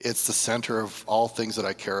It's the center of all things that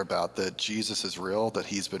I care about, that Jesus is real, that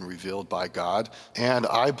he's been revealed by God. And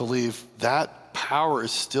I believe that power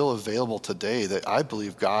is still available today, that I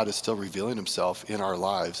believe God is still revealing himself in our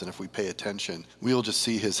lives. And if we pay attention, we will just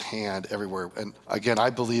see his hand everywhere. And again, I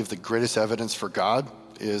believe the greatest evidence for God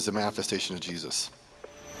is the manifestation of Jesus.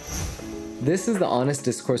 This is the Honest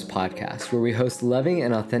Discourse podcast, where we host loving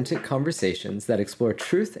and authentic conversations that explore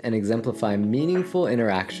truth and exemplify meaningful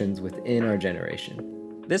interactions within our generation.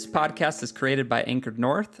 This podcast is created by Anchored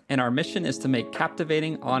North, and our mission is to make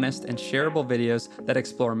captivating, honest, and shareable videos that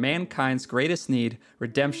explore mankind's greatest need,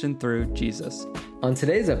 redemption through Jesus. On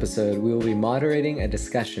today's episode, we will be moderating a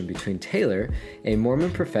discussion between Taylor, a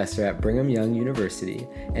Mormon professor at Brigham Young University,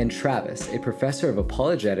 and Travis, a professor of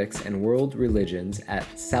apologetics and world religions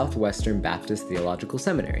at Southwestern Baptist Theological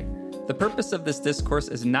Seminary. The purpose of this discourse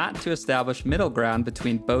is not to establish middle ground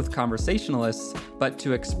between both conversationalists, but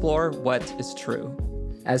to explore what is true.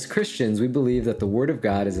 As Christians, we believe that the Word of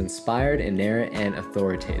God is inspired, inerrant, and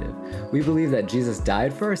authoritative. We believe that Jesus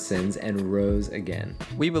died for our sins and rose again.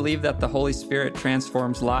 We believe that the Holy Spirit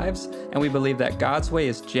transforms lives, and we believe that God's way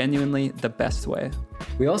is genuinely the best way.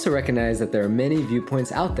 We also recognize that there are many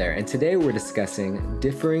viewpoints out there, and today we're discussing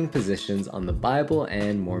differing positions on the Bible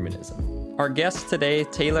and Mormonism. Our guests today,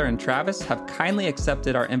 Taylor and Travis, have kindly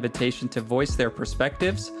accepted our invitation to voice their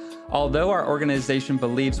perspectives. Although our organization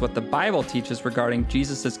believes what the Bible teaches regarding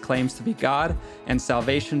Jesus' claims to be God and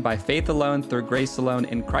salvation by faith alone, through grace alone,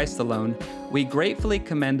 in Christ alone, we gratefully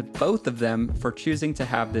commend both of them for choosing to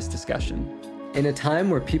have this discussion. In a time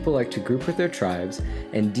where people like to group with their tribes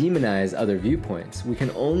and demonize other viewpoints, we can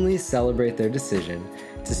only celebrate their decision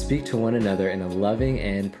to speak to one another in a loving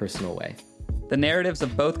and personal way. The narratives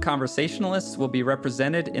of both conversationalists will be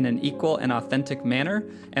represented in an equal and authentic manner,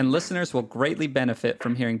 and listeners will greatly benefit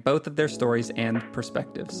from hearing both of their stories and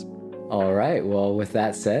perspectives. All right, well, with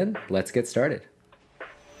that said, let's get started.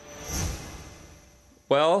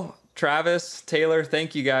 Well, Travis, Taylor,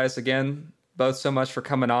 thank you guys again both so much for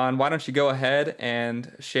coming on. Why don't you go ahead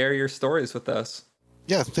and share your stories with us?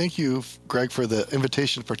 Yeah, thank you, Greg, for the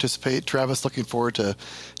invitation to participate. Travis, looking forward to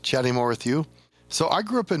chatting more with you. So I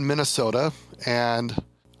grew up in Minnesota, and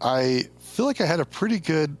I feel like I had a pretty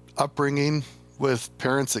good upbringing with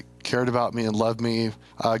parents that cared about me and loved me,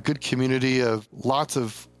 a good community of lots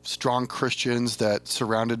of strong Christians that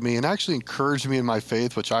surrounded me and actually encouraged me in my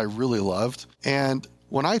faith, which I really loved. And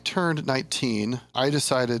when I turned 19, I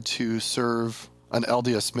decided to serve an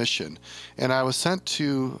LDS mission. And I was sent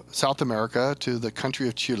to South America, to the country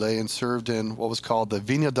of Chile, and served in what was called the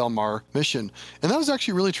Viña del Mar mission. And that was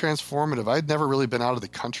actually really transformative. I'd never really been out of the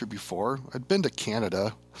country before. I'd been to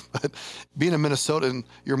Canada, but being a Minnesotan,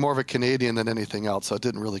 you're more of a Canadian than anything else, so it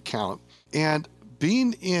didn't really count. And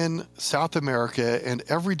being in South America and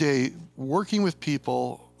every day working with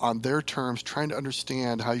people on their terms, trying to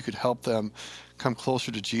understand how you could help them come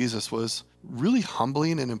closer to Jesus was really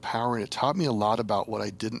humbling and empowering. It taught me a lot about what I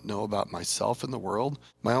didn't know about myself in the world,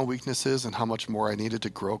 my own weaknesses, and how much more I needed to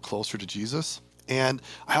grow closer to Jesus. And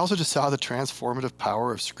I also just saw the transformative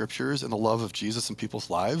power of scriptures and the love of Jesus in people's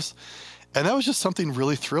lives. And that was just something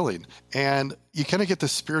really thrilling. And you kind of get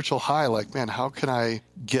this spiritual high, like, man, how can I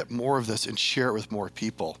get more of this and share it with more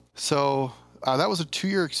people? So that was a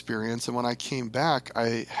 2-year experience. And when I came back,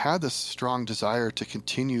 I had this strong desire to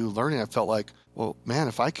continue learning. I felt like, well, man,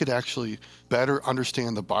 if I could actually better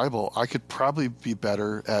understand the Bible, I could probably be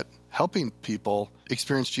better at helping people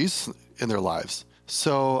experience Jesus in their lives.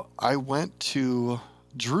 So I went to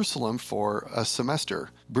Jerusalem for a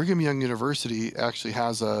semester. Brigham Young University actually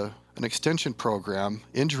has an extension program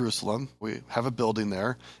in Jerusalem. We have a building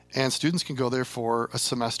there, and students can go there for a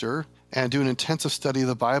semester and do an intensive study of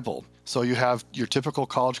the Bible. So you have your typical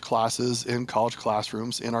college classes in college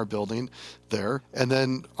classrooms in our building there. And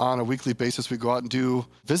then on a weekly basis, we go out and do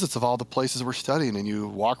visits of all the places we're studying, and you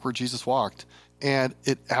walk where Jesus walked. And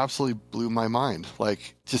it absolutely blew my mind.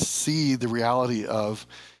 Like, just see the reality of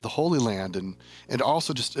the Holy Land and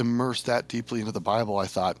also just immerse that deeply into the Bible. I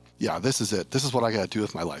thought, yeah, this is it. This is what I got to do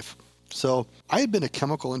with my life. So I had been a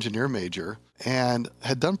chemical engineer major and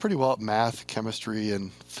had done pretty well at math, chemistry,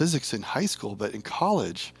 and physics in high school. But in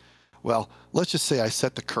college, well, let's just say I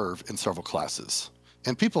set the curve in several classes.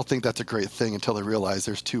 And people think that's a great thing until they realize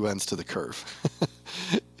there's 2 ends to the curve.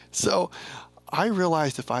 So I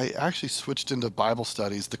realized if I actually switched into Bible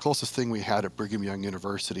studies, the closest thing we had at Brigham Young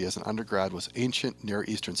University as an undergrad was ancient Near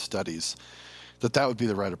Eastern studies, that would be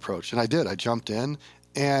the right approach. And I did. I jumped in,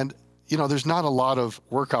 and there's not a lot of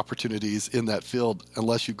work opportunities in that field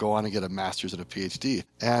unless you go on and get a master's and a PhD.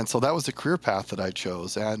 And so that was the career path that I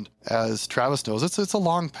chose. And as Travis knows, it's a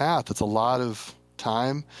long path. It's a lot of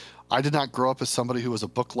time. I did not grow up as somebody who was a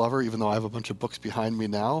book lover, even though I have a bunch of books behind me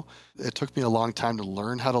now. It took me a long time to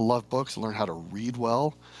learn how to love books, learn how to read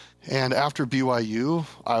well. And after BYU,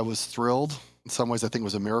 I was thrilled. In some ways, I think it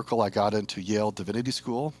was a miracle I got into Yale Divinity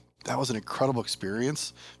School. That was an incredible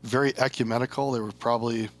experience, very ecumenical. There were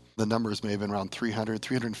probably, the numbers may have been around 300,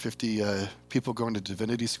 350 people going to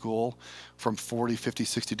divinity school from 40, 50,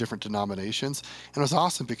 60 different denominations. And it was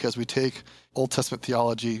awesome because we take Old Testament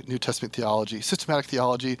theology, New Testament theology, systematic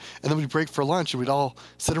theology, and then we'd break for lunch and we'd all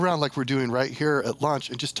sit around like we're doing right here at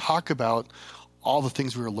lunch and just talk about all the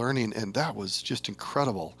things we were learning, and that was just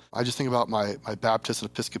incredible. I just think about my Baptist and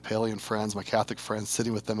Episcopalian friends, my Catholic friends,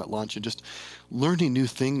 sitting with them at lunch and just learning new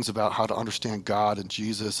things about how to understand God and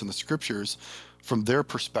Jesus and the scriptures from their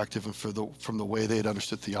perspective and from the way they had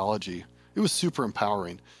understood theology. It was super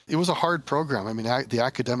empowering. It was a hard program. I mean, the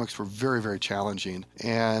academics were very, very challenging.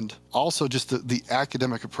 And also just the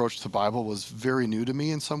academic approach to the Bible was very new to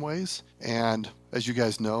me in some ways. And as you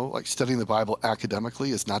guys know, like studying the Bible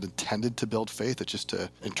academically is not intended to build faith. It's just to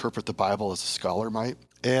interpret the Bible as a scholar might.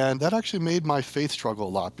 And that actually made my faith struggle a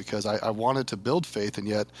lot because I wanted to build faith, and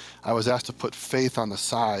yet I was asked to put faith on the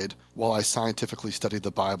side while I scientifically studied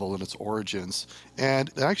the Bible and its origins.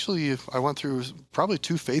 And actually, I went through probably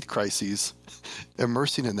 2 faith crises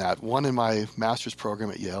immersing in that, one in my master's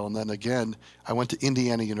program at Yale, and then again, I went to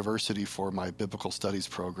Indiana University for my biblical studies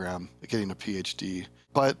program, getting a PhD.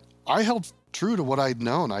 But I held true to what I'd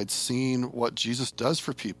known. I'd seen what Jesus does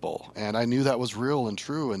for people, and I knew that was real and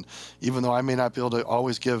true. And even though I may not be able to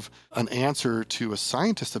always give an answer to a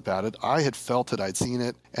scientist about it, I had felt it, I'd seen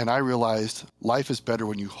it, and I realized life is better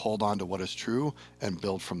when you hold on to what is true and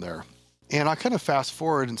build from there. And I kind of fast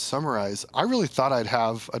forward and summarize. I really thought I'd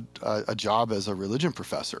have a job as a religion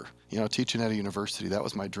professor, teaching at a university. That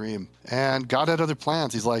was my dream. And God had other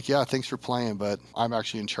plans. He's like, yeah, thanks for playing, but I'm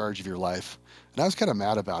actually in charge of your life. And I was kind of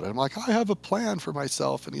mad about it. I'm like, I have a plan for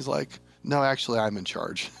myself. And he's like, no, actually, I'm in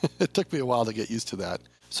charge. It took me a while to get used to that.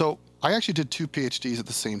 So I actually did 2 PhDs at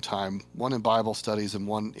the same time, one in Bible studies and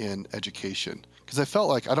one in education. Because I felt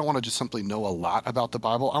like I don't want to just simply know a lot about the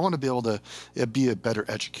Bible. I want to be able to be a better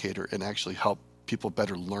educator and actually help people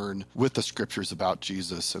better learn with the scriptures about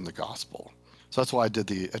Jesus and the gospel. So that's why I did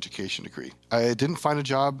the education degree. I didn't find a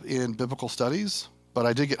job in biblical studies, but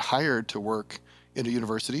I did get hired to work in a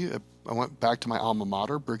university. I went back to my alma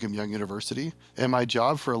mater, Brigham Young University, and my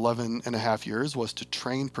job for 11 and a half years was to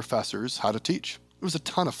train professors how to teach. It was a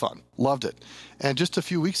ton of fun. Loved it. And just a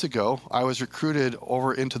few weeks ago, I was recruited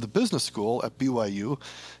over into the business school at BYU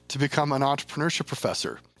to become an entrepreneurship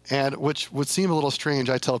professor. And which would seem a little strange,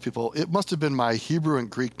 I tell people, it must have been my Hebrew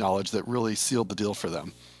and Greek knowledge that really sealed the deal for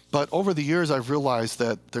them. But over the years, I've realized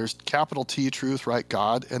that there's capital T truth, right,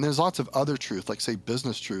 God, and there's lots of other truth, like say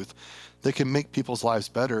business truth, that can make people's lives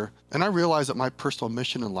better. And I realize that my personal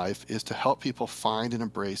mission in life is to help people find and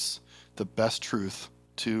embrace the best truth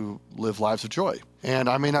to live lives of joy. And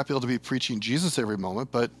I may not be able to be preaching Jesus every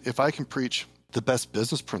moment, but if I can preach the best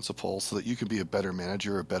business principles so that you can be a better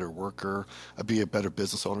manager, a better worker, be a better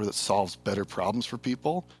business owner that solves better problems for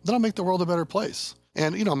people, then I'll make the world a better place.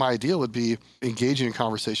 And, my ideal would be engaging in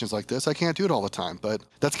conversations like this. I can't do it all the time, but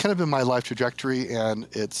that's kind of been my life trajectory, and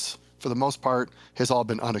it's, for the most part, has all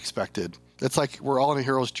been unexpected. It's like we're all on a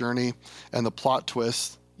hero's journey, and the plot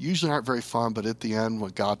twists usually aren't very fun, but at the end,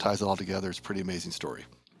 when God ties it all together, it's a pretty amazing story.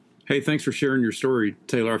 Hey, thanks for sharing your story,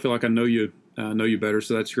 Taylor. I feel like I know you better,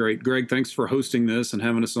 so that's great. Greg, thanks for hosting this and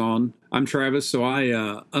having us on. I'm Travis, so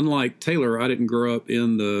I, unlike Taylor, I didn't grow up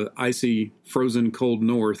in the icy, frozen, cold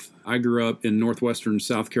north. I grew up in northwestern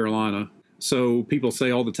South Carolina. So people say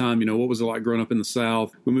all the time, what was it like growing up in the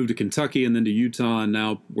South? We moved to Kentucky and then to Utah, and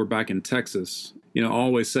now we're back in Texas. I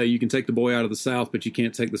always say you can take the boy out of the South, but you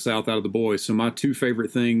can't take the South out of the boy. So my 2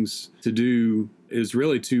 favorite things to do is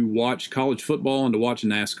really to watch college football and to watch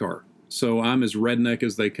NASCAR. So I'm as redneck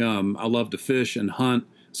as they come. I love to fish and hunt.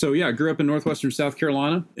 So yeah, I grew up in northwestern South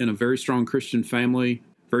Carolina in a very strong Christian family,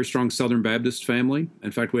 very strong Southern Baptist family.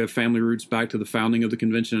 In fact, we have family roots back to the founding of the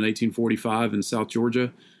convention in 1845 in South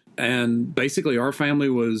Georgia. And basically our family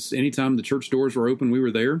was, anytime the church doors were open, we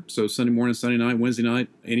were there. So Sunday morning, Sunday night, Wednesday night,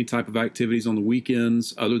 any type of activities on the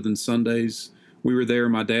weekends other than Sundays, we were there.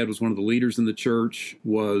 My dad was one of the leaders in the church,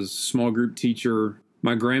 was small group teacher.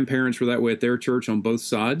 My grandparents were that way at their church on both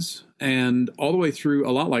sides. And all the way through,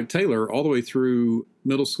 a lot like Taylor, all the way through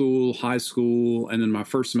middle school, high school, and then my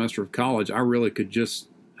first semester of college, I really could just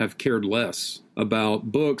have cared less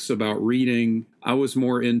about books, about reading. I was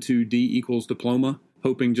more into D = diploma,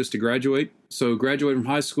 hoping just to graduate. So graduated from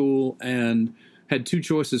high school and had 2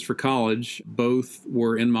 choices for college. Both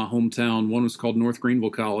were in my hometown. One was called North Greenville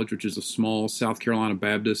College, which is a small South Carolina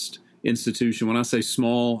Baptist institution. When I say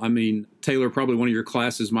small, I mean, Taylor, probably one of your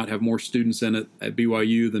classes might have more students in it at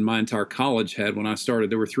BYU than my entire college had when I started.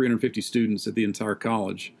 There were 350 students at the entire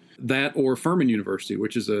college. That or Furman University,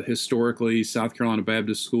 which is a historically South Carolina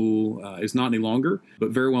Baptist school, is not any longer,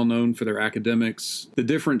 but very well known for their academics. The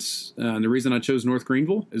difference, and the reason I chose North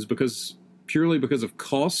Greenville is purely because of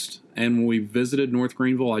cost. And when we visited North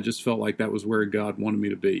Greenville, I just felt like that was where God wanted me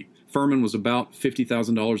to be. Furman was about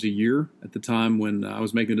 $50,000 a year at the time when I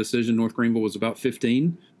was making a decision. North Greenville was about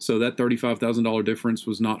 $15,000. So that $35,000 difference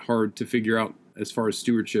was not hard to figure out as far as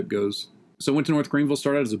stewardship goes. So I went to North Greenville,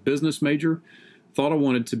 started out as a business major, thought I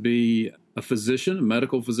wanted to be a physician, a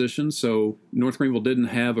medical physician. So North Greenville didn't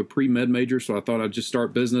have a pre-med major, so I thought I'd just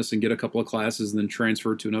start business and get a couple of classes and then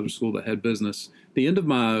transfer to another school that had business. The end of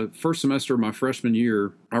my first semester of my freshman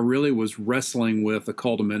year, I really was wrestling with a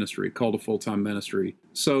call to ministry, a call to full-time ministry.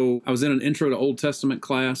 So I was in an Intro to Old Testament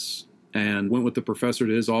class and went with the professor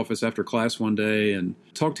to his office after class one day and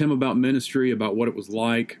talked to him about ministry, about what it was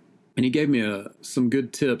like. And he gave me some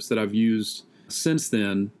good tips that I've used since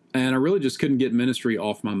then. And I really just couldn't get ministry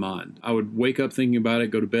off my mind. I would wake up thinking about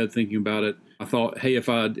it, go to bed thinking about it. I thought, hey, if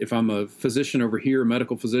I'm a physician over here, a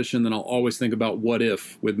medical physician, then I'll always think about what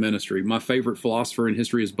if with ministry. My favorite philosopher in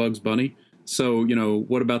history is Bugs Bunny. So,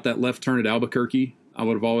 what about that left turn at Albuquerque? I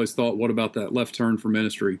would have always thought, what about that left turn for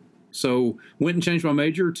ministry? So went and changed my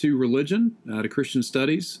major to religion, to Christian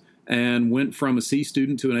studies, and went from a C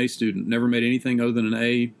student to an A student. Never made anything other than an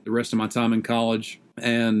A the rest of my time in college,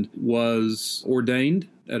 and was ordained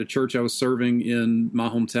at a church I was serving in my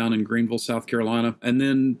hometown in Greenville, South Carolina, and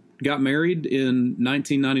then got married in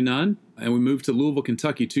 1999, and we moved to Louisville,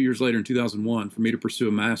 Kentucky 2 years later in 2001 for me to pursue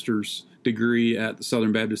a master's degree at the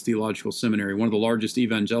Southern Baptist Theological Seminary, one of the largest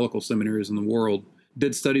evangelical seminaries in the world.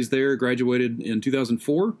 Did studies there, graduated in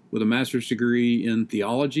 2004 with a master's degree in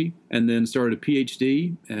theology, and then started a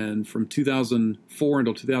PhD. And from 2004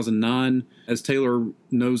 until 2009, as Taylor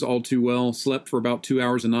knows all too well, slept for about 2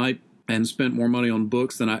 hours a night and spent more money on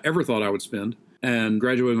books than I ever thought I would spend. And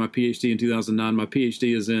graduated my PhD in 2009. My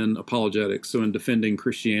PhD is in apologetics, so in defending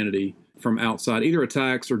Christianity from outside, either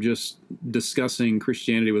attacks or just discussing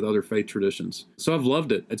Christianity with other faith traditions. So I've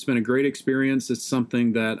loved it. It's been a great experience. It's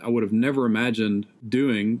something that I would have never imagined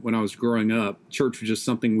doing when I was growing up. Church was just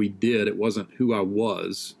something we did. It wasn't who I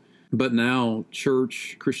was. But now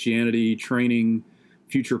church, Christianity, training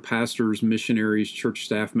future pastors, missionaries, church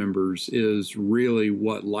staff members is really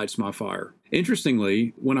what lights my fire.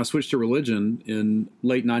 Interestingly, when I switched to religion in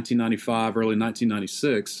late 1995, early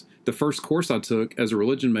 1996, the first course I took as a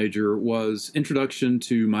religion major was Introduction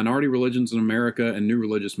to Minority Religions in America and New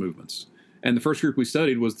Religious Movements. And the first group we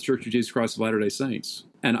studied was the Church of Jesus Christ of Latter-day Saints.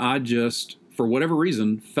 And I just, for whatever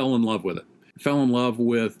reason, fell in love with it. Fell in love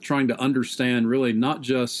with trying to understand really not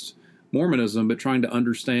just Mormonism, but trying to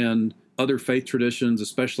understand other faith traditions,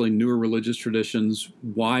 especially newer religious traditions,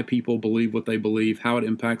 why people believe what they believe, how it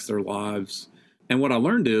impacts their lives. And what I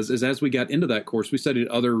learned is as we got into that course, we studied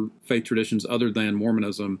other faith traditions other than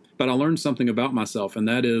Mormonism, but I learned something about myself, and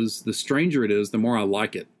that is the stranger it is, the more I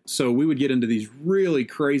like it. So we would get into these really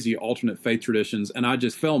crazy alternate faith traditions, and I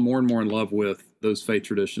just fell more and more in love with those faith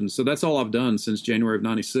traditions. So that's all I've done since January of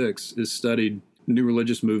 96 is studied new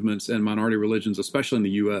religious movements and minority religions, especially in the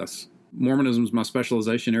U.S. Mormonism is my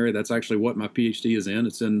specialization area. That's actually what my PhD is in.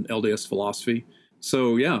 It's in LDS philosophy.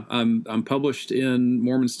 So yeah, I'm published in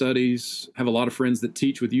Mormon studies, have a lot of friends that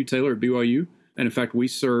teach with you, Taylor, at BYU. And in fact, we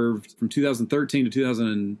served from 2013 to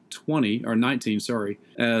 2019,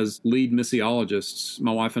 as lead missiologists.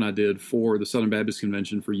 My wife and I did for the Southern Baptist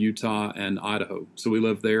Convention for Utah and Idaho. So we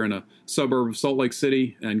lived there in a suburb of Salt Lake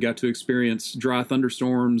City and got to experience dry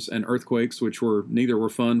thunderstorms and earthquakes, which neither were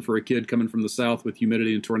fun for a kid coming from the South with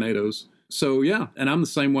humidity and tornadoes. So yeah, and I'm the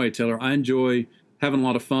same way, Taylor. I enjoy having a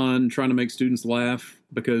lot of fun, trying to make students laugh,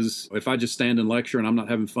 because if I just stand and lecture and I'm not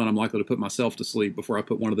having fun, I'm likely to put myself to sleep before I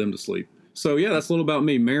put one of them to sleep. So yeah, that's a little about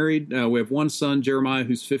me. Married. We have one son, Jeremiah,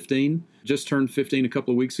 who's 15, just turned 15 a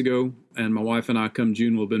couple of weeks ago. And my wife and I, come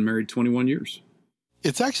June, will have been married 21 years.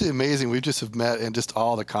 It's actually amazing. We just have met and just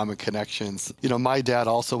all the common connections. My dad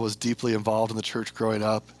also was deeply involved in the church growing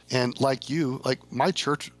up. And like you, my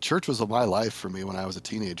church was my life for me when I was a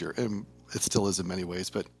teenager. And it still is in many ways.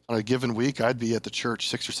 But on a given week, I'd be at the church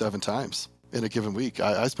 6 or 7 times in a given week.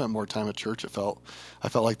 I spent more time at church, I felt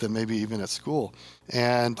like, than maybe even at school.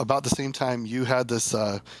 And about the same time you had this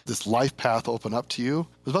life path open up to you,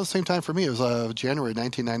 it was about the same time for me. It was January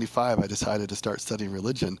 1995, I decided to start studying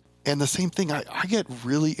religion. And the same thing, I get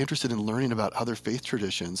really interested in learning about other faith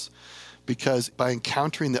traditions, because by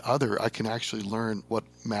encountering the other, I can actually learn what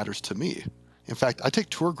matters to me. In fact, I take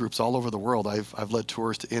tour groups all over the world. I've led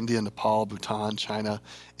tours to India, Nepal, Bhutan, China.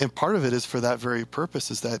 And part of it is for that very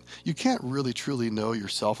purpose, is that you can't really truly know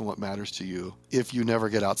yourself and what matters to you if you never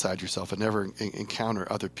get outside yourself and never encounter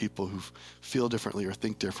other people who feel differently or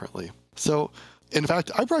think differently. So, in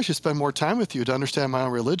fact, I probably should spend more time with you to understand my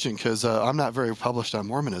own religion, because I'm not very published on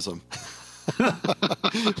Mormonism.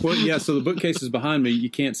 Well, yeah. So the bookcases behind me, you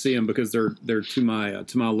can't see them because they're to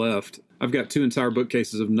my left. I've got 2 entire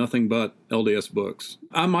bookcases of nothing but LDS books.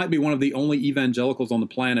 I might be one of the only evangelicals on the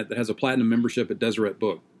planet that has a platinum membership at Deseret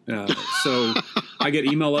Book. So I get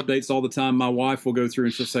email updates all the time. My wife will go through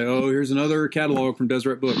and she'll say, "Oh, here's another catalog from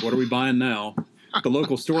Deseret Book. What are we buying now?" The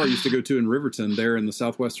local store I used to go to in Riverton, there in the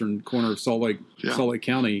southwestern corner of Salt Lake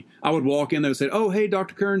County, I would walk in there and say, "Oh, hey,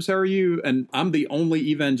 Dr. Kearns, how are you?" And I'm the only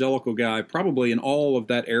evangelical guy probably in all of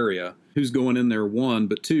that area who's going in there, 1,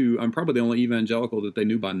 but 2, I'm probably the only evangelical that they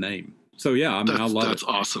knew by name. So, yeah, I mean, I love it. That's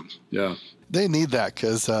awesome. Yeah. They need that,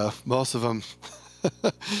 because most of them,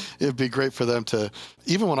 it'd be great for them to,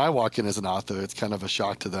 even when I walk in as an author, it's kind of a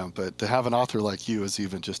shock to them. But to have an author like you is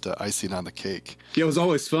even just icing on the cake. Yeah, it was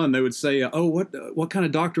always fun. They would say, "Oh, what kind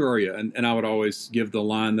of doctor are you?" And I would always give the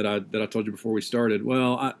line that I told you before we started.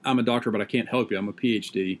 "Well, I'm a doctor, but I can't help you. I'm a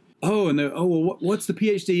PhD." "Oh, and well, what's the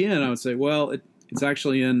PhD in?" I would say, "Well, it's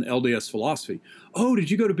actually in LDS philosophy." "Oh,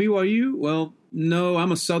 did you go to BYU?" "Well, no,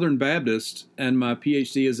 I'm a Southern Baptist, and my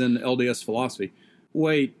PhD is in LDS philosophy."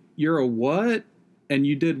 "Wait, you're a what? And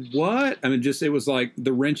you did what?" I mean, it was like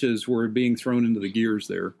the wrenches were being thrown into the gears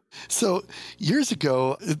there. So years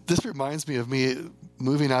ago, this reminds me of me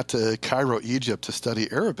moving out to Cairo, Egypt to study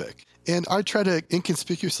Arabic. And I tried to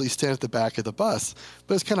inconspicuously stand at the back of the bus,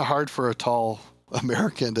 but it's kind of hard for a tall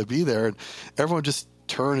American to be there. And everyone would just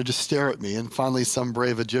turn and just stare at me. And finally, some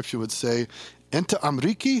brave Egyptian would say, "Enta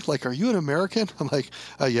Amriki?" Like, "Are you an American?" I'm like,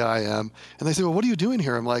 "Yeah, I am." And they say, "Well, what are you doing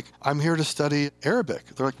here?" I'm like, "I'm here to study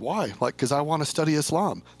Arabic." They're like, "Why?" Like, "Because I want to study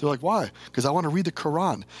Islam." They're like, "Why?" "Because I want to read the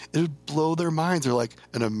Quran." It would blow their minds. They're like,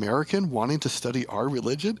 "An American wanting to study our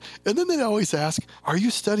religion?" And then they'd always ask, "Are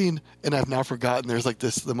you studying?" And I've now forgotten, there's like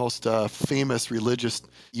the most famous religious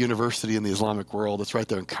university in the Islamic world. It's right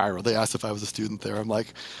there in Cairo. They asked if I was a student there. I'm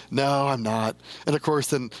like, "No, I'm not." And of course,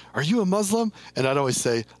 then, "Are you a Muslim?" And I'd always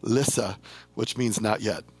say, "Lissa," which means not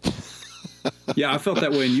yet. Yeah, I felt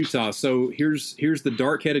that way in Utah. So here's the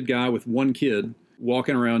dark-headed guy with 1 kid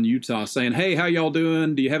walking around Utah saying, "Hey, how y'all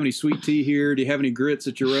doing? Do you have any sweet tea here? Do you have any grits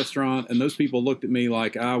at your restaurant?" And those people looked at me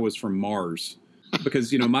like I was from Mars.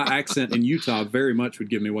 Because, my accent in Utah very much would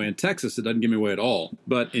give me away. In Texas, it doesn't give me away at all.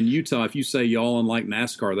 But in Utah, if you say y'all and like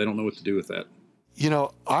NASCAR, they don't know what to do with that.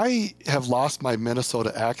 I have lost my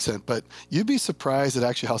Minnesota accent, but you'd be surprised at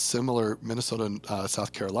actually how similar Minnesota and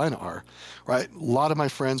South Carolina are, right? A lot of my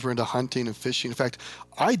friends were into hunting and fishing. In fact,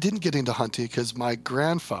 I didn't get into hunting because my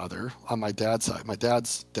grandfather on my dad's side, my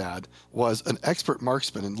dad's dad, was an expert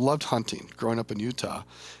marksman and loved hunting growing up in Utah.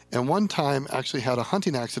 And one time actually had a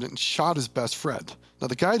hunting accident and shot his best friend. Now,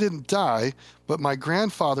 the guy didn't die, but my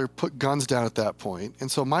grandfather put guns down at that point.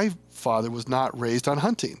 And so my father was not raised on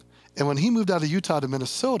hunting. And when he moved out of Utah to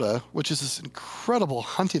Minnesota, which is this incredible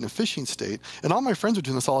hunting and fishing state, and all my friends were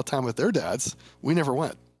doing this all the time with their dads, we never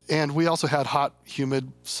went. And we also had hot,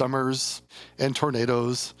 humid summers and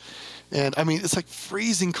tornadoes. And I mean, it's like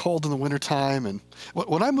freezing cold in the wintertime. And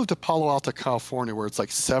when I moved to Palo Alto, California, where it's like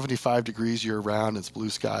 75 degrees year round, it's blue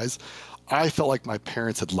skies, I felt like my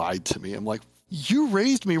parents had lied to me. I'm like, "You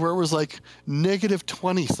raised me where it was like negative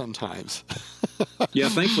 20 sometimes." Yeah,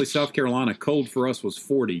 thankfully, South Carolina, cold for us was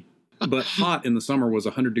 40. But hot in the summer was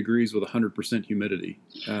 100 degrees with 100% humidity.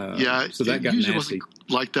 So that got nasty. Wasn't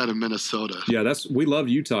like that in Minnesota. Yeah, we love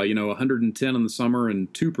Utah. 110 in the summer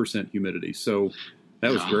and 2% humidity. So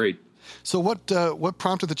that was great. So what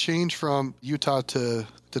prompted the change from Utah to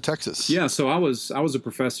Texas? Yeah, so I was a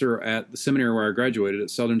professor at the seminary where I graduated at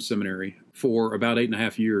Southern Seminary for about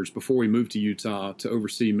 8.5 years before we moved to Utah to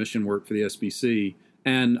oversee mission work for the SBC.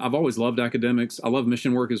 And I've always loved academics. I love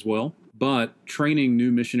mission work as well. But training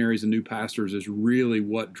new missionaries and new pastors is really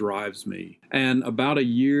what drives me. And about a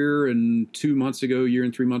year and 3 months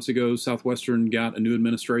ago, Southwestern got a new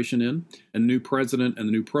administration in, a new president, and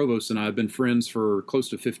the new provost and I have been friends for close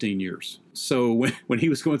to 15 years. So when he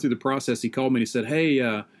was going through the process, he called me and he said, "Hey,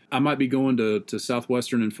 I might be going to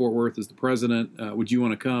Southwestern in Fort Worth as the president. Would you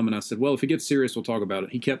want to come?" And I said, "Well, if it gets serious, we'll talk about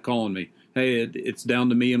it." He kept calling me. "Hey, it's down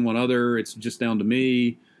to me and one other. It's just down to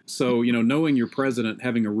me." So, knowing your president,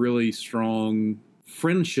 having a really strong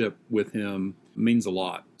friendship with him means a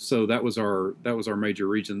lot. So that was our major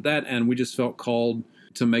reason. That, and we just felt called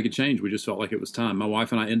to make a change. We just felt like it was time. My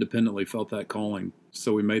wife and I independently felt that calling.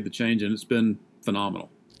 So we made the change, and it's been phenomenal.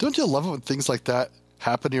 Don't you love it when things like that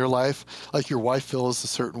happen in your life. Like your wife feels a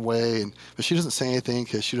certain way, but she doesn't say anything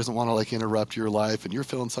because she doesn't want to like interrupt your life, and you're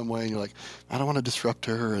feeling some way, and you're like, I don't want to disrupt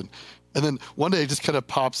her. And then one day it just kind of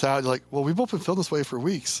pops out. You're like, well, we've both been feeling this way for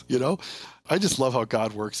weeks, you know? I just love how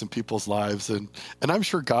God works in people's lives. And I'm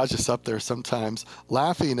sure God's just up there sometimes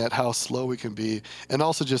laughing at how slow we can be, and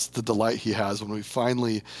also just the delight he has when we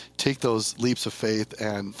finally take those leaps of faith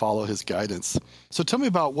and follow his guidance. So tell me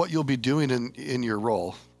about what you'll be doing in your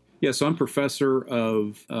role. Yeah, so I'm professor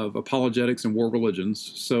of apologetics and world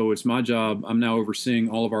religions. So it's my job. I'm now overseeing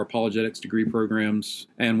all of our apologetics degree programs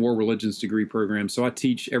and world religions degree programs. So I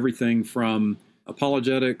teach everything from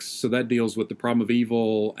apologetics, so that deals with the problem of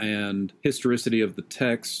evil and historicity of the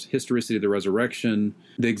text, historicity of the resurrection,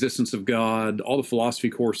 the existence of God, all the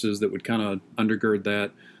philosophy courses that would kind of undergird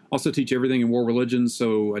that. Also teach everything in world religions.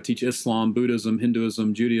 So I teach Islam, Buddhism,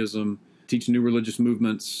 Hinduism, Judaism, teach new religious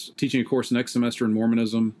movements, teaching a course next semester in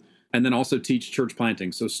Mormonism. And then also teach church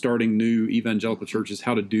planting, so starting new evangelical churches,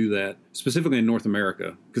 how to do that, specifically in North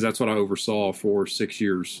America, because that's what I oversaw for 6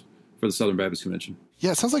 years for the Southern Baptist Convention.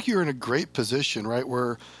 Yeah, it sounds like you're in a great position, right,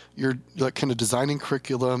 where you're like kind of designing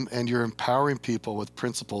curriculum and you're empowering people with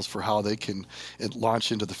principles for how they can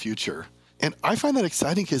launch into the future. And I find that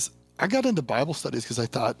exciting because I got into Bible studies because I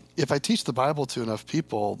thought if I teach the Bible to enough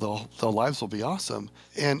people, their lives will be awesome.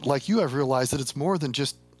 And like you, I've realized that it's more than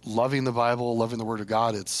just loving the Bible, loving the Word of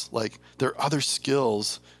God. It's like there are other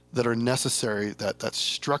skills that are necessary, that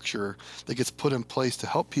structure that gets put in place to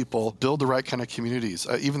help people build the right kind of communities.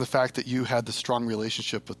 Even the fact that you had the strong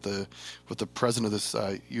relationship with the president of this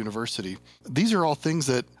university. These are all things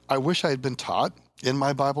that I wish I had been taught in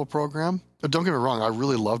my Bible program. But don't get me wrong, I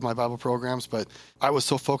really love my Bible programs, but I was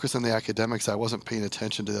so focused on the academics, I wasn't paying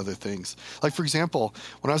attention to the other things. Like, for example,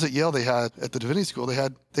 when I was at Yale, at the Divinity School, they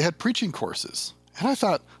had preaching courses. And I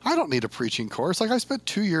thought, I don't need a preaching course. Like, I spent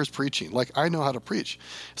 2 years preaching. Like, I know how to preach.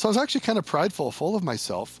 So I was actually kind of prideful, full of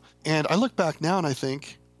myself. And I look back now and I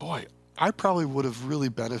think, boy, I probably would have really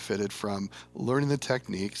benefited from learning the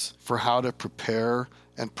techniques for how to prepare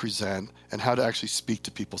and present and how to actually speak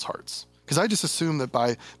to people's hearts. Because I just assumed that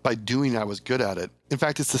by doing, I was good at it. In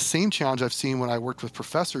fact, it's the same challenge I've seen when I worked with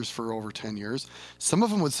professors for over 10 years. Some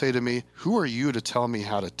of them would say to me, who are you to tell me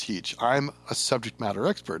how to teach? I'm a subject matter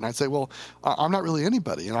expert. And I'd say, well, I'm not really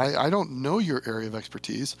anybody. And I don't know your area of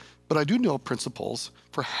expertise, but I do know principles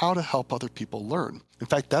for how to help other people learn. In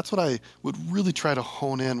fact, that's what I would really try to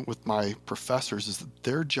hone in with my professors, is that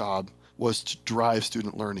their job was to drive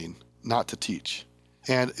student learning, not to teach.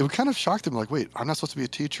 And it would kind of shock them, like, wait, I'm not supposed to be a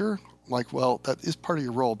teacher? Like, well, that is part of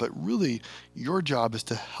your role, but really your job is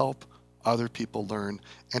to help other people learn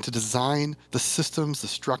and to design the systems, the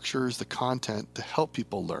structures, the content to help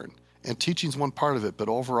people learn. And teaching is one part of it, but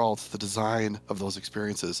overall it's the design of those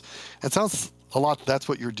experiences. And it sounds a lot that's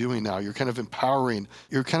what you're doing now. You're kind of empowering,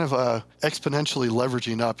 you're kind of exponentially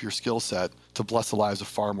leveraging up your skill set to bless the lives of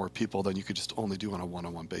far more people than you could just only do on a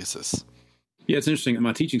one-on-one basis. Yeah, it's interesting.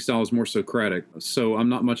 My teaching style is more Socratic, so I'm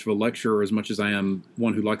not much of a lecturer as much as I am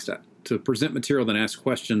one who likes to present material, then ask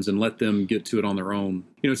questions and let them get to it on their own.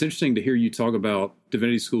 You know, it's interesting to hear you talk about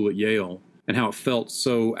Divinity School at Yale and how it felt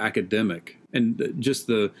so academic, and just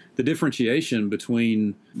the differentiation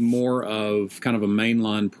between more of kind of a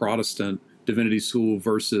mainline Protestant Divinity School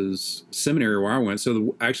versus seminary where I went.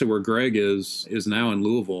 So actually where Greg is now in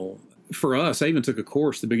Louisville. For us, I even took a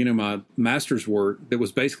course at the beginning of my master's work that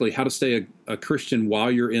was basically how to stay a Christian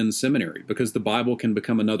while you're in seminary, because the Bible can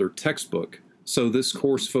become another textbook. So this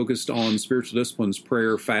course focused on spiritual disciplines,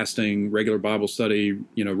 prayer, fasting, regular Bible study,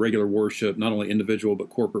 regular worship, not only individual but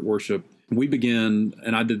corporate worship. We began,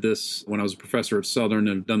 and I did this when I was a professor at Southern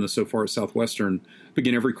and have done this so far at Southwestern,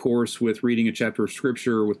 begin every course with reading a chapter of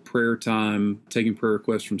Scripture, with prayer time, taking prayer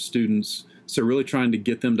requests from students. So really trying to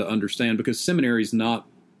get them to understand, because seminary is not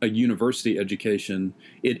a university education.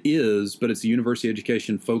 It is, but it's a university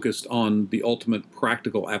education focused on the ultimate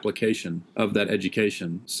practical application of that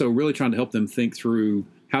education. So really trying to help them think through,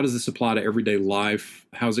 how does this apply to everyday life?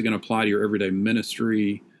 How is it going to apply to your everyday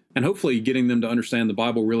ministry? And hopefully getting them to understand the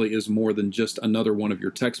Bible really is more than just another one of your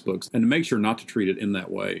textbooks, and to make sure not to treat it in that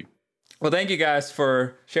way. Well, thank you guys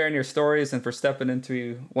for sharing your stories and for stepping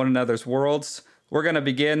into one another's worlds. We're going to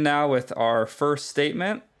begin now with our first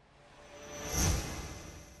statement.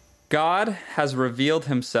 God has revealed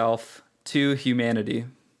himself to humanity.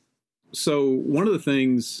 So one of the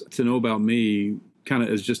things to know about me, kind of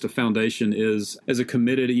as just a foundation, is as a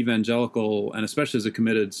committed evangelical, and especially as a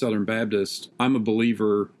committed Southern Baptist, I'm a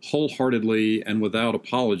believer wholeheartedly and without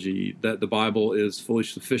apology that the Bible is fully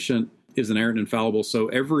sufficient, is inerrant and infallible. So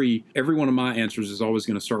every one of my answers is always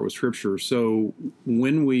going to start with Scripture. So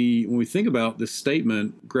when we think about this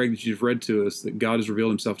statement, Greg, that you've read to us, that God has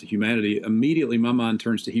revealed himself to humanity, immediately my mind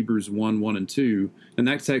turns to Hebrews 1:1 and 2. And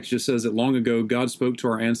that text just says that long ago, God spoke to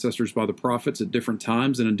our ancestors by the prophets at different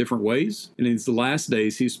times and in different ways. And in the last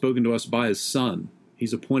days, he's spoken to us by his Son.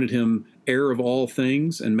 He's appointed him heir of all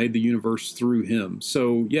things and made the universe through him.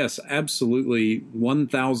 So yes, absolutely,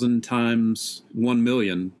 1,000 times 1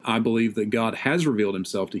 million, I believe that God has revealed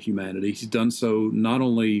himself to humanity. He's done so not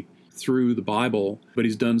only through the Bible, but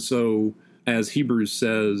he's done so, as Hebrews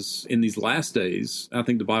says, in these last days. I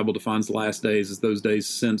think the Bible defines the last days as those days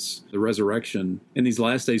since the resurrection. In these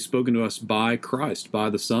last days, spoken to us by Christ, by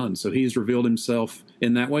the Son. So he's revealed himself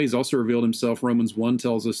in that way. He's also revealed himself, Romans 1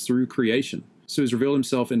 tells us, through creation. So he's revealed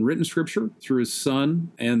himself in written Scripture, through his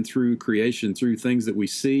Son, and through creation, through things that we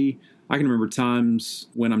see. I can remember times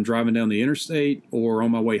when I'm driving down the interstate or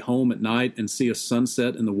on my way home at night and see a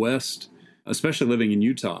sunset in the west, especially living in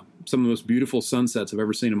Utah. Some of the most beautiful sunsets I've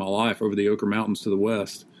ever seen in my life over the Ochre Mountains to the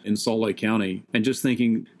west in Salt Lake County. And just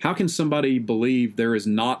thinking, how can somebody believe there is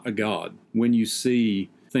not a God when you see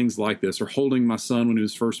things like this, or holding my son when he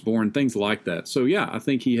was first born, things like that. So yeah, I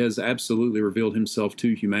think he has absolutely revealed himself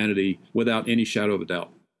to humanity without any shadow of a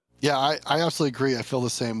doubt. Yeah, I absolutely agree. I feel the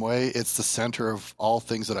same way. It's the center of all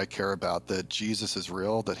things that I care about, that Jesus is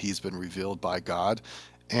real, that he's been revealed by God.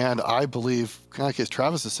 And I believe, kind of like as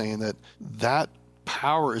Travis is saying, that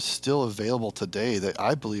power is still available today, that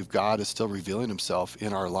I believe God is still revealing himself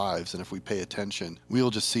in our lives. And if we pay attention, we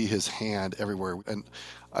will just see his hand everywhere. And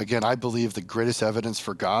again, I believe the greatest evidence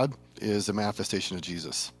for God is the manifestation of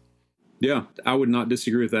Jesus. Yeah, I would not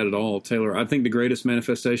disagree with that at all, Taylor. I think the greatest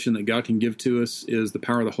manifestation that God can give to us is the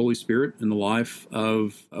power of the Holy Spirit in the life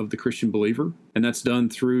of the Christian believer. And that's done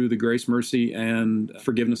through the grace, mercy, and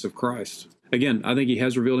forgiveness of Christ. Again, I think he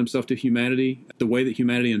has revealed himself to humanity. The way that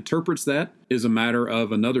humanity interprets that is a matter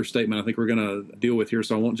of another statement I think we're going to deal with here,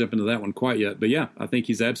 so I won't jump into that one quite yet. But yeah, I think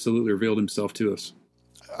he's absolutely revealed himself to us.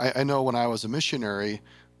 I know when I was a missionary,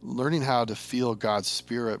 learning how to feel God's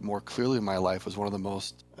Spirit more clearly in my life was one of the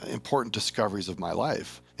most important discoveries of my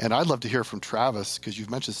life. And I'd love to hear from Travis, because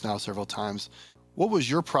you've mentioned this now several times. What was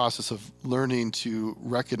your process of learning to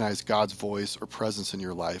recognize God's voice or presence in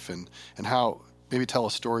your life, and how, maybe tell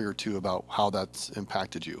a story or two about how that's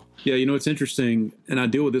impacted you? Yeah, it's interesting, and I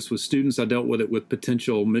deal with this with students. I dealt with it with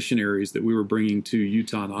potential missionaries that we were bringing to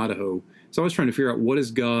Utah and Idaho. So I was trying to figure out, what is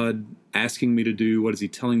God asking me to do? What is he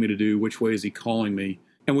telling me to do? Which way is he calling me?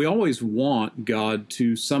 And we always want God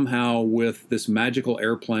to somehow, with this magical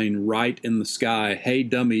airplane right in the sky, hey,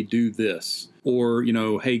 dummy, do this. Or,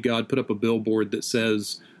 hey, God, put up a billboard that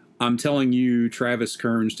says, I'm telling you, Travis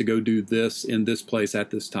Kearns, to go do this in this place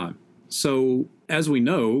at this time. So as we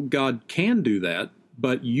know, God can do that,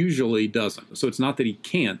 but usually doesn't. So it's not that he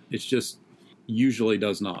can't, it's just usually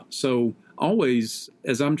does not. So always,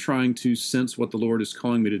 as I'm trying to sense what the Lord is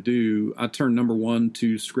calling me to do, I turn, number one,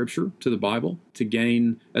 to Scripture, to the Bible, to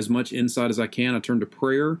gain as much insight as I can. I turn to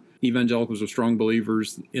prayer. Evangelicals are strong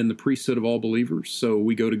believers in the priesthood of all believers. So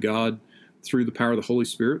we go to God through the power of the Holy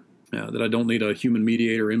Spirit, that I don't need a human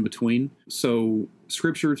mediator in between. So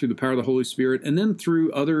Scripture through the power of the Holy Spirit, and then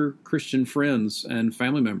through other Christian friends and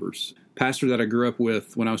family members. Pastor that I grew up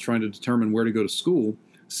with when I was trying to determine where to go to school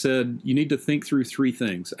said, you need to think through three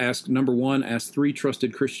things. Number one, ask three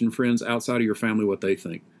trusted Christian friends outside of your family what they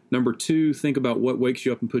think. Number two, think about what wakes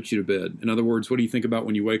you up and puts you to bed. In other words, what do you think about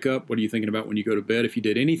when you wake up? What are you thinking about when you go to bed? If you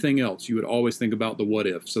did anything else, you would always think about the what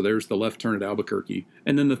if. So there's the left turn at Albuquerque.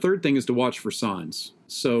 And then the third thing is to watch for signs.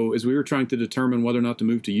 So as we were trying to determine whether or not to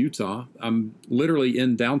move to Utah, I'm literally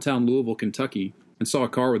in downtown Louisville, Kentucky, and saw a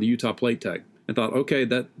car with a Utah plate tag. I thought, okay,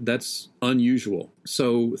 that's unusual.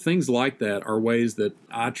 So things like that are ways that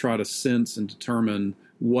I try to sense and determine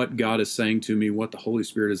what God is saying to me, what the Holy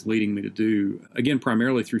Spirit is leading me to do. Again,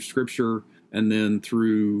 primarily through Scripture, and then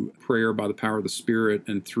through prayer by the power of the Spirit,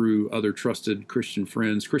 and through other trusted Christian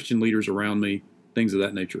friends, Christian leaders around me, things of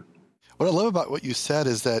that nature. What I love about what you said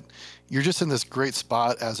is that you're just in this great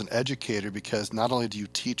spot as an educator, because not only do you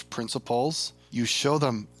teach principles, you show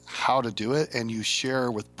them how to do it, and you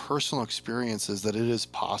share with personal experiences that it is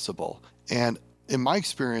possible. And in my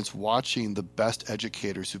experience, watching the best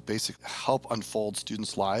educators who basically help unfold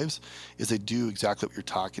students' lives is they do exactly what you're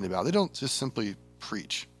talking about. They don't just simply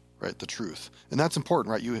preach, right? The truth. And that's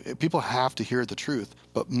important, right? People have to hear the truth,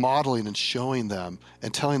 but modeling and showing them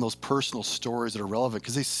and telling those personal stories that are relevant,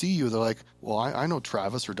 because they see you, they're like, well, I know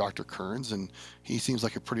Travis or Dr. Kearns, and he seems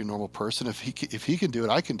like a pretty normal person. If he can do it,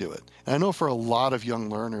 I can do it. And I know for a lot of young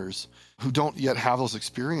learners who don't yet have those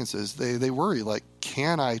experiences, they worry, like,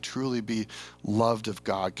 can I truly be loved of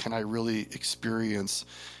God? Can I really experience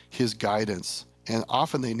his guidance? And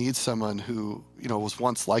often they need someone who, was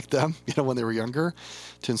once like them, when they were younger,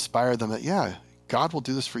 to inspire them that, yeah, God will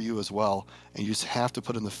do this for you as well. And you just have to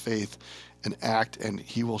put in the faith and act, and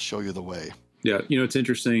he will show you the way. Yeah, it's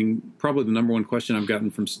interesting. Probably the number one question I've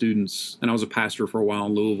gotten from students, and I was a pastor for a while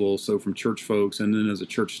in Louisville, so from church folks and then as a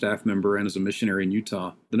church staff member and as a missionary in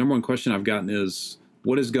Utah, the number one question I've gotten is,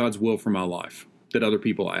 what is God's will for my life, that other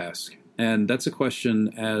people ask? And that's a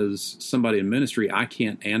question, as somebody in ministry, I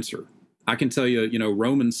can't answer. I can tell you,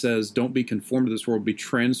 Romans says, don't be conformed to this world, be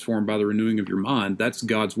transformed by the renewing of your mind. That's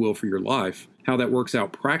God's will for your life. How that works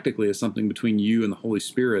out practically is something between you and the Holy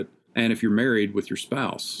Spirit, and if you're married, with your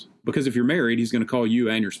spouse. Because if you're married, he's going to call you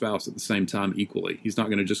and your spouse at the same time equally. He's not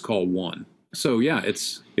going to just call one. So yeah,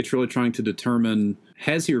 it's really trying to determine,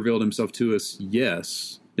 has he revealed himself to us?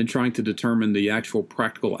 Yes. Then trying to determine the actual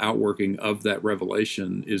practical outworking of that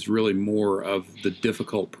revelation is really more of the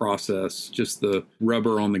difficult process, just the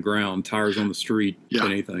rubber on the ground, tires on the street, than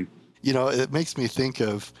anything. It makes me think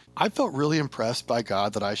of, I felt really impressed by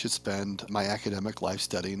God that I should spend my academic life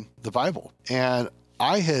studying the Bible. And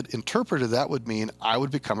I had interpreted that would mean I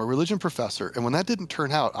would become a religion professor. And when that didn't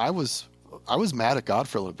turn out, I was mad at God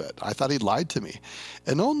for a little bit. I thought he'd lied to me.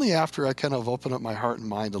 And only after I kind of opened up my heart and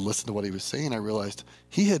mind to listen to what he was saying, I realized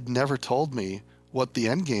he had never told me what the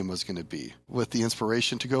end game was going to be, with the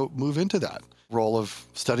inspiration to go move into that role of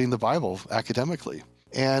studying the Bible academically.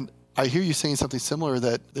 And I hear you saying something similar,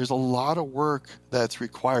 that there's a lot of work that's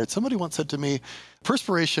required. Somebody once said to me,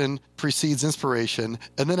 perspiration precedes inspiration,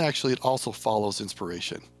 and then actually it also follows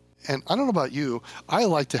inspiration. And I don't know about you, I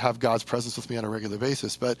like to have God's presence with me on a regular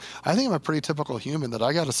basis, but I think I'm a pretty typical human, that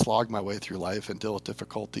I got to slog my way through life and deal with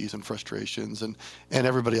difficulties and frustrations, and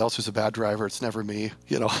everybody else who's a bad driver, it's never me,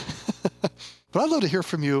 But I'd love to hear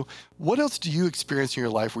from you. What else do you experience in your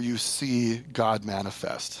life where you see God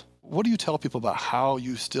manifest? What do you tell people about how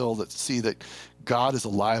you still see that God is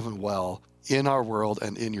alive and well in our world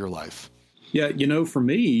and in your life? Yeah, for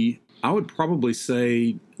me, I would probably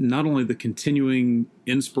say not only the continuing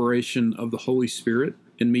inspiration of the Holy Spirit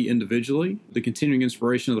in me individually, the continuing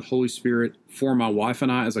inspiration of the Holy Spirit for my wife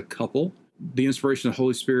and I as a couple, the inspiration of the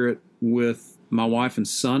Holy Spirit with my wife and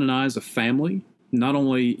son and I as a family, not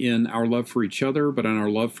only in our love for each other, but in our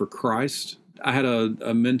love for Christ. I had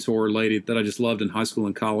a mentor lady that I just loved in high school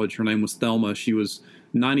and college. Her name was Thelma. She was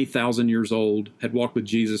 90,000 years old, had walked with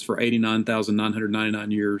Jesus for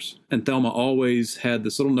 89,999 years. And Thelma always had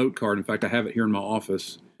this little note card. In fact, I have it here in my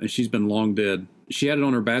office, and she's been long dead. She had it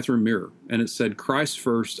on her bathroom mirror, and it said, Christ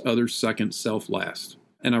first, others second, self last.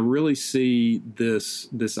 And I really see this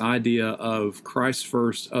idea of Christ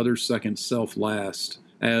first, others second, self last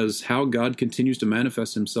as how God continues to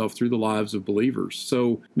manifest himself through the lives of believers.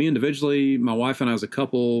 So me individually, my wife and I as a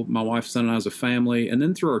couple, my wife's son and I as a family, and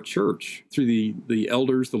then through our church, through the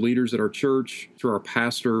elders, the leaders at our church, through our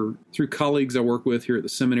pastor, through colleagues I work with here at the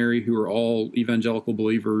seminary who are all evangelical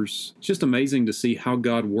believers. It's just amazing to see how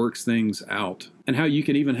God works things out and how you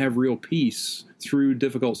can even have real peace through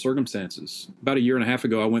difficult circumstances. About a year and a half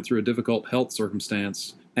ago, I went through a difficult health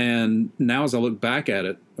circumstance. And now as I look back at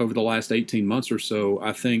it over the last 18 months or so,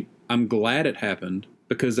 I think I'm glad it happened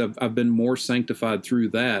because I've been more sanctified through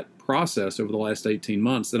that process over the last 18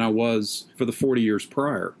 months than I was for the 40 years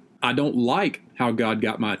prior. I don't like how God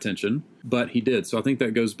got my attention, but he did. So I think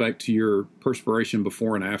that goes back to your perspiration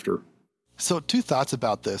before and after. So 2 thoughts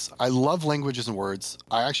about this. I love languages and words.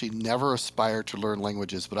 I actually never aspired to learn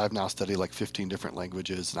languages, but I've now studied like 15 different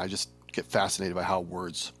languages, and I just get fascinated by how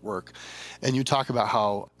words work. And you talk about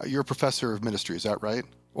how you're a professor of ministry, is that right?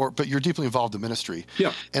 But you're deeply involved in ministry.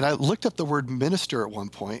 Yeah. And I looked up the word minister at one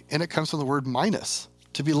point, and it comes from the word minus,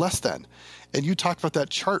 to be less than. And you talked about that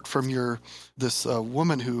chart from this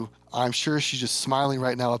woman who I'm sure she's just smiling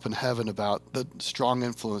right now up in heaven about the strong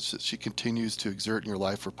influence that she continues to exert in your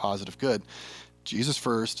life for positive good. Jesus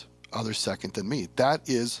first, others second, then me. That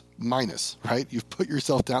is minus, right? You've put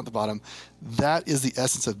yourself down at the bottom. That is the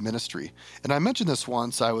essence of ministry. And I mentioned this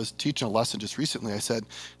once. I was teaching a lesson just recently. I said,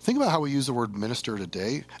 think about how we use the word minister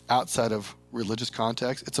today outside of religious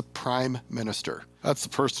context. It's a prime minister. That's the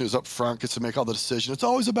person who's up front, gets to make all the decisions. It's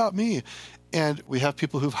always about me. And we have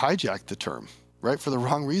people who've hijacked the term, right, for the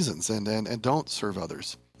wrong reasons and don't serve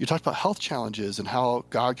others. You talked about health challenges and how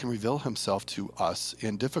God can reveal himself to us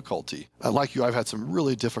in difficulty. Like you, I've had some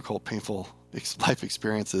really difficult, painful life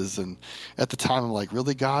experiences. And at the time, I'm like,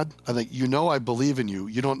 really, God? I think, I believe in you.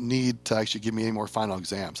 You don't need to actually give me any more final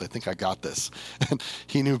exams. I think I got this. And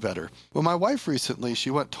he knew better. Well, my wife recently, she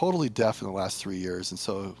went totally deaf in the last 3 years. And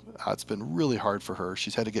so it's been really hard for her.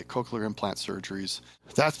 She's had to get cochlear implant surgeries.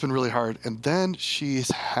 That's been really hard. And then she's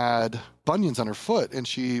had bunions on her foot, and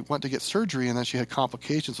she went to get surgery, and then she had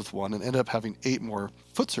complications with one and ended up having 8 more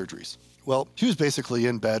foot surgeries. Well, she was basically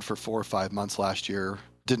in bed for 4 or 5 months last year,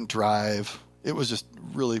 didn't drive. It was just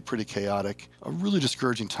really pretty chaotic, a really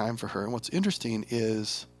discouraging time for her. And what's interesting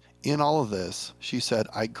is in all of this, she said,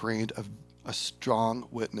 I gained a strong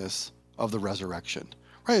witness of the resurrection.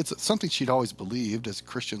 Right? It's something she'd always believed as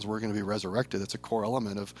Christians we're going to be resurrected. It's a core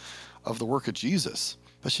element of the work of Jesus.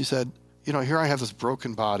 But she said, here I have this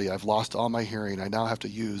broken body. I've lost all my hearing. I now have to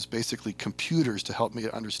use basically computers to help me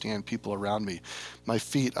understand people around me. My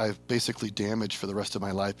feet I've basically damaged for the rest of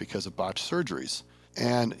my life because of botched surgeries.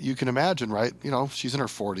 And you can imagine, right? She's in her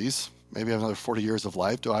 40s, maybe another 40 years of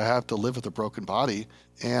life. Do I have to live with a broken body?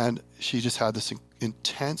 And she just had this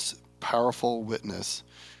intense, powerful witness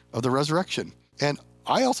of the resurrection. And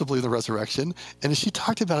I also believe in the resurrection. And as she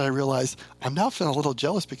talked about it, I realized I'm now feeling a little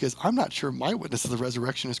jealous because I'm not sure my witness of the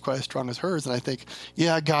resurrection is quite as strong as hers. And I think,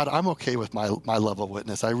 yeah, God, I'm okay with my level of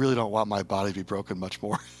witness. I really don't want my body to be broken much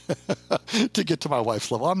more to get to my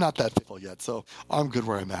wife's level. I'm not that faithful yet, so I'm good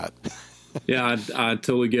where I'm at. Yeah, I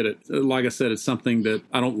totally get it. Like I said, it's something that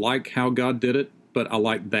I don't like how God did it, but I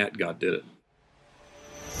like that God did it.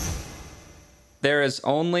 There is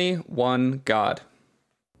only one God.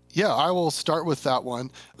 Yeah, I will start with that one.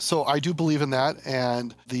 So I do believe in that,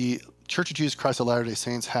 and the Church of Jesus Christ of Latter-day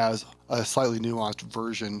Saints has a slightly nuanced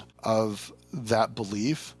version of that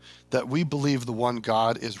belief, that we believe the one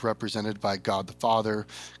God is represented by God the Father,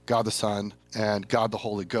 God the Son, and God the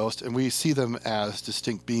Holy Ghost, and we see them as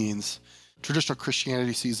distinct beings. Traditional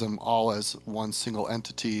Christianity sees them all as one single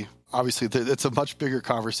entity. Obviously, it's a much bigger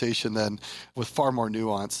conversation than with far more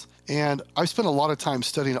nuance. And I've spent a lot of time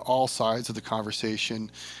studying all sides of the conversation,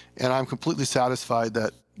 and I'm completely satisfied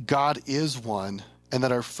that God is one, and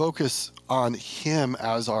that our focus on him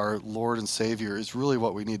as our Lord and Savior is really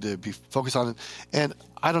what we need to be focused on. And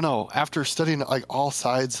I don't know, after studying all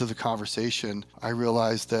sides of the conversation, I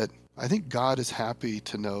realized that I think God is happy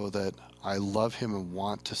to know that I love him and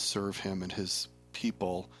want to serve him and his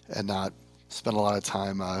people, and not spend a lot of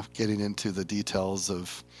time getting into the details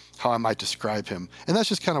of how I might describe him. And that's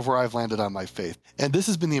just kind of where I've landed on my faith. And this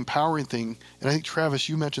has been the empowering thing. And I think, Travis,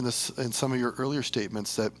 you mentioned this in some of your earlier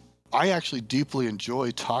statements, that I actually deeply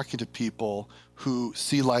enjoy talking to people who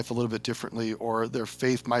see life a little bit differently, or their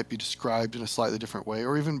faith might be described in a slightly different way,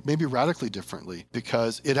 or even maybe radically differently,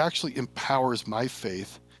 because it actually empowers my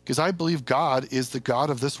faith. Because I believe God is the God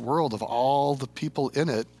of this world, of all the people in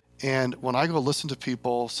it. And when I go listen to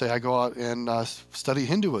people, say I go out and study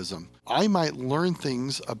Hinduism, I might learn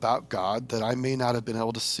things about God that I may not have been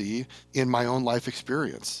able to see in my own life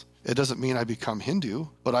experience. It doesn't mean I become Hindu,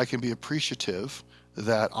 but I can be appreciative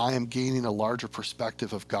that I am gaining a larger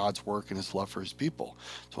perspective of God's work and his love for his people.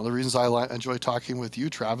 So one of the reasons I enjoy talking with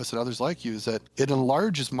you, Travis, and others like you, is that it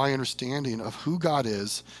enlarges my understanding of who God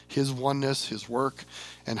is, his oneness, his work,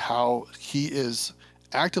 and how he is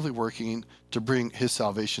actively working to bring his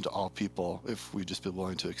salvation to all people if we just be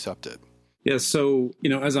willing to accept it. Yeah, so,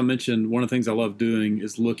 as I mentioned, one of the things I love doing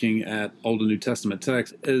is looking at Old and New Testament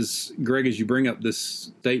texts. Greg, as you bring up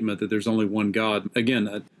this statement that there's only one God,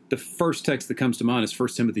 again, the first text that comes to mind is 1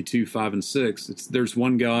 Timothy 2, 5, and 6. There's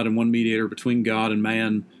one God and one mediator between God and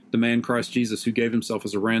man, the man Christ Jesus, who gave himself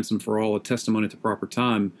as a ransom for all, a testimony at the proper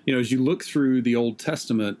time. As you look through the Old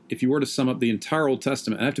Testament, if you were to sum up the entire Old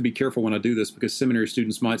Testament, I have to be careful when I do this because seminary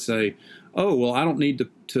students might say, oh, well, I don't need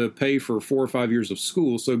to pay for 4 or 5 years of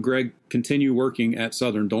school, so Greg, continue working at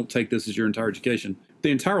Southern. Don't take this as your entire education.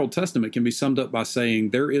 The entire Old Testament can be summed up by saying,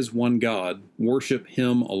 there is one God, worship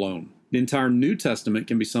him alone. The entire New Testament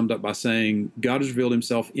can be summed up by saying, God has revealed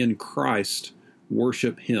himself in Christ,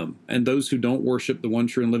 worship him. And those who don't worship the one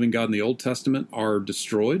true and living God in the Old Testament are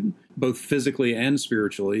destroyed, both physically and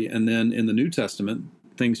spiritually. And then in the New Testament,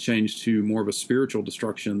 things change to more of a spiritual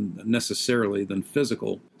destruction necessarily than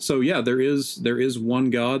physical. So yeah, there is one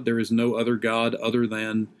God. There is no other God other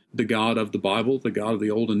than the God of the Bible, the God of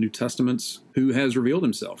the Old and New Testaments, who has revealed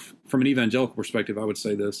himself. From an evangelical perspective, I would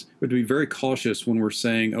say this. We have to be very cautious when we're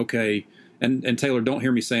saying, okay, and Taylor, don't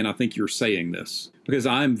hear me saying I think you're saying this, because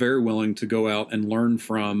I'm very willing to go out and learn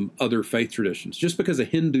from other faith traditions. Just because a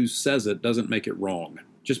Hindu says it doesn't make it wrong.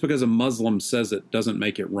 Just because a Muslim says it doesn't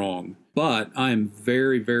make it wrong. But I am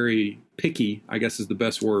very, very picky, I guess is the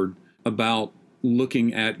best word, about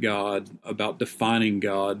looking at God, about defining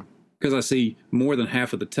God, because I see more than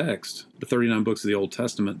half of the text, the 39 books of the Old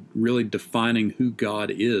Testament, really defining who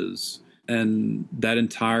God is. And that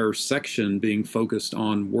entire section being focused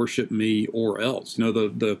on worship me or else. You know,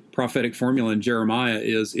 the prophetic formula in Jeremiah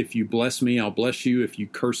is, if you bless me, I'll bless you. If you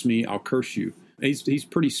curse me, I'll curse you. He's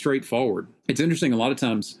pretty straightforward. It's interesting, a lot of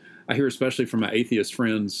times I hear, especially from my atheist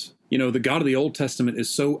friends, you know, the God of the Old Testament is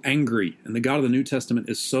so angry and the God of the New Testament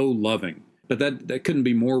is so loving. But that couldn't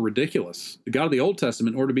be more ridiculous. The God of the Old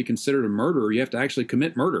Testament, in order to be considered a murderer, you have to actually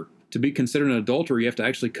commit murder. To be considered an adulterer, you have to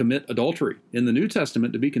actually commit adultery. In the New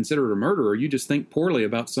Testament, to be considered a murderer, you just think poorly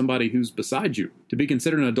about somebody who's beside you. To be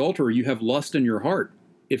considered an adulterer, you have lust in your heart.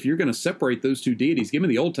 If you're going to separate those two deities, give me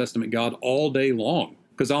the Old Testament God all day long,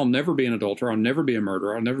 because I'll never be an adulterer, I'll never be a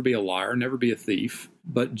murderer, I'll never be a liar, I'll never be a thief.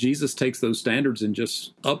 But Jesus takes those standards and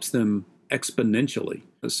just ups them exponentially.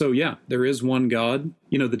 So yeah, there is one God.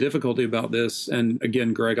 You know, the difficulty about this, and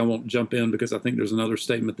again, Greg, I won't jump in because I think there's another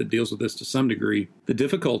statement that deals with this to some degree. The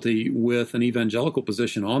difficulty with an evangelical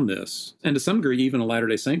position on this, and to some degree even a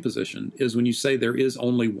Latter-day Saint position, is when you say there is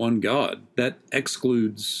only one God, that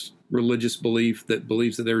excludes religious belief that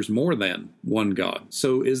believes that there's more than one God.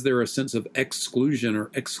 So is there a sense of exclusion or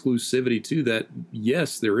exclusivity to that?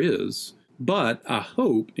 Yes, there is. But I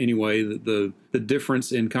hope, anyway, that the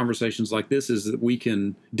difference in conversations like this is that we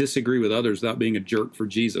can disagree with others without being a jerk for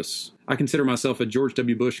Jesus. I consider myself a George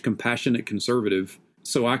W. Bush compassionate conservative,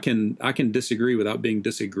 so I can disagree without being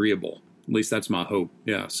disagreeable. At least that's my hope.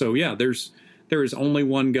 Yeah. So yeah, there is only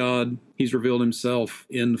one God. He's revealed himself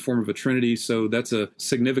in the form of a Trinity, so that's a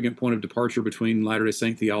significant point of departure between Latter-day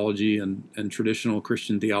Saint theology and traditional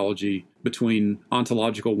Christian theology, between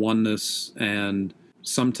ontological oneness and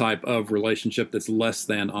some type of relationship that's less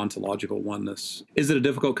than ontological oneness. Is it a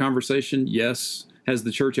difficult conversation? Yes. Has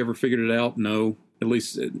the church ever figured it out? No. At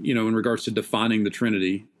least, you know, in regards to defining the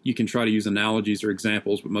Trinity, you can try to use analogies or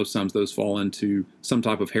examples, but most times those fall into some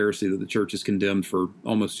type of heresy that the church has condemned for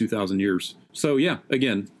almost 2,000 years. So yeah,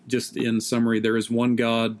 again, just in summary, there is one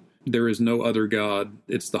God. There is no other God.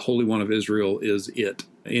 It's the Holy One of Israel is it.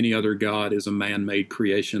 Any other God is a man-made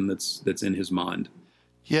creation that's in his mind.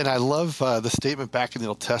 Yeah, and I love the statement back in the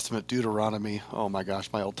Old Testament, Deuteronomy. Oh my gosh,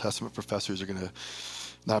 my Old Testament professors are going to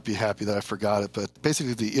not be happy that I forgot it. But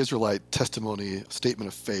basically the Israelite testimony statement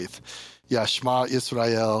of faith. Yeah, Shema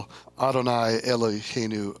Israel, Adonai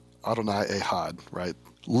Eloheinu, Adonai Ehad, right?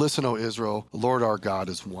 Listen, O Israel, the Lord our God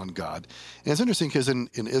is one God. And it's interesting because in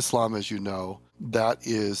Islam, as you know, that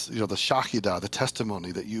is, you know, the shahidah, the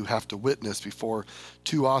testimony that you have to witness before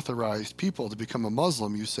two authorized people to become a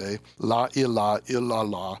Muslim. You say, La ilaha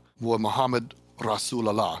illallah wa Muhammad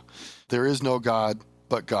Rasulullah. There is no God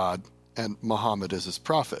but God, and Muhammad is his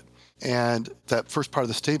prophet. And that first part of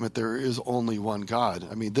the statement, there is only one God.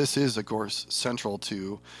 I mean, this is, of course, central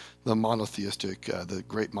to the monotheistic, the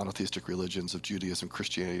great monotheistic religions of Judaism,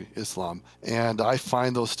 Christianity, Islam. And I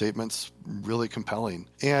find those statements really compelling.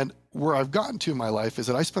 And where I've gotten to in my life is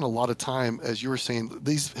that I spent a lot of time, as you were saying,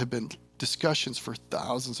 these have been discussions for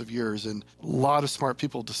thousands of years, and a lot of smart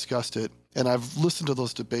people discussed it. And I've listened to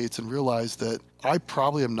those debates and realized that I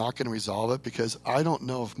probably am not going to resolve it, because I don't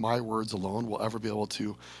know if my words alone will ever be able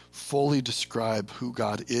to fully describe who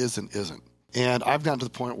God is and isn't. And I've gotten to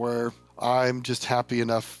the point where I'm just happy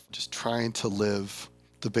enough just trying to live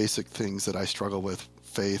the basic things that I struggle with: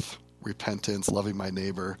 faith, repentance, loving my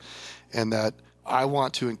neighbor, and that I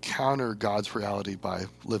want to encounter God's reality by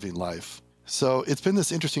living life. So it's been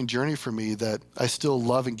this interesting journey for me that I still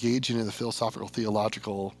love engaging in the philosophical,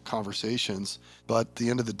 theological conversations, but at the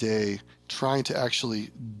end of the day, trying to actually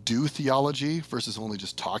do theology versus only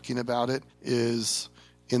just talking about it is,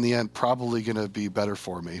 in the end, probably going to be better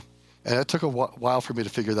for me. And it took a while for me to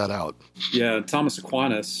figure that out. Yeah, Thomas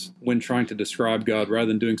Aquinas, when trying to describe God, rather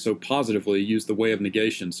than doing so positively, used the way of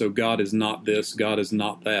negation. So God is not this, God is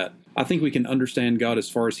not that. I think we can understand God as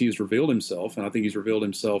far as he has revealed himself, and I think he's revealed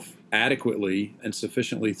himself adequately and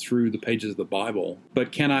sufficiently through the pages of the Bible.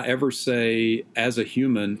 But can I ever say, as a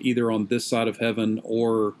human, either on this side of heaven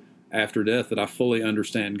or after death, that I fully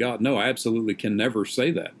understand God? No, I absolutely can never say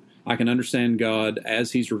that. I can understand God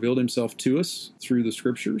as he's revealed himself to us through the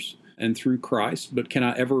Scriptures and through Christ, but can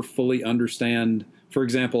I ever fully understand, for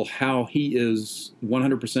example, how he is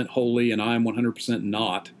 100% holy and I am 100%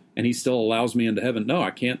 not, and he still allows me into heaven? No, I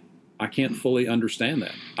can't fully understand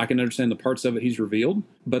that. I can understand the parts of it he's revealed,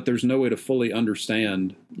 but there's no way to fully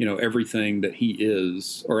understand, everything that he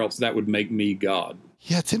is, or else that would make me God.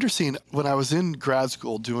 Yeah, it's interesting. When I was in grad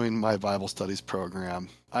school doing my Bible studies program,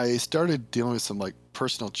 I started dealing with some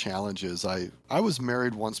personal challenges. I was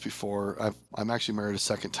married once before. I'm actually married a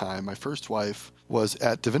second time. My first wife was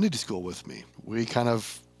at divinity school with me. We kind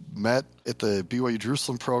of met at the BYU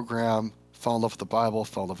Jerusalem program, fell in love with the Bible,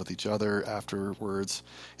 fell in love with each other afterwards,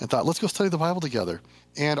 and thought, let's go study the Bible together.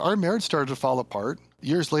 And our marriage started to fall apart.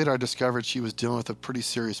 Years later, I discovered she was dealing with a pretty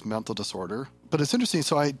serious mental disorder. But it's interesting.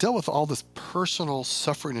 So I dealt with all this personal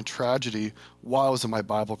suffering and tragedy while I was in my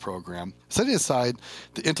Bible program. Setting aside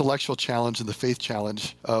the intellectual challenge and the faith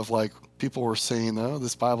challenge of people were saying, oh,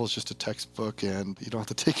 this Bible is just a textbook and you don't have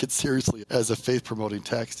to take it seriously as a faith promoting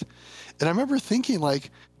text. And I remember thinking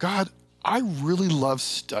God, I really love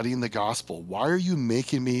studying the gospel. Why are you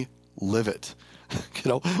making me live it?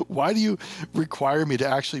 Why do you require me to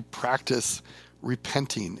actually practice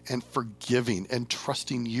repenting and forgiving and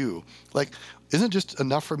trusting you? Isn't it just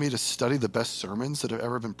enough for me to study the best sermons that have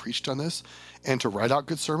ever been preached on this and to write out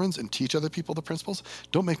good sermons and teach other people the principles?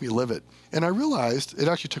 Don't make me live it. And I realized, it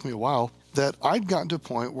actually took me a while, that I'd gotten to a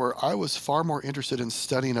point where I was far more interested in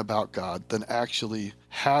studying about God than actually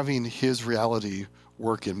having his reality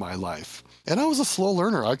work in my life. And I was a slow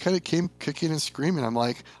learner. I kind of came kicking and screaming. I'm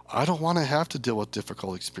I don't want to have to deal with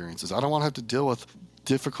difficult experiences. I don't want to have to deal with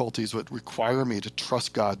difficulties that require me to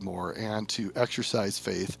trust God more and to exercise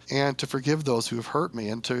faith and to forgive those who have hurt me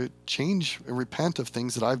and to change and repent of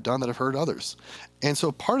things that I've done that have hurt others. And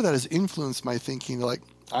so part of that has influenced my thinking.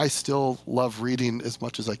 I still love reading as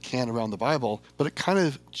much as I can around the Bible, but it kind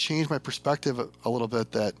of changed my perspective a little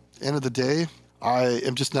bit that at the end of the day, I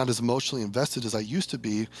am just not as emotionally invested as I used to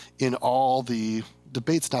be in all the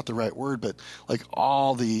debate's not the right word, but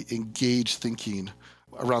all the engaged thinking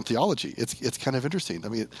around theology. It's kind of interesting. I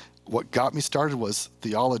mean, what got me started was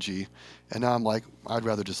theology, and now I'm I'd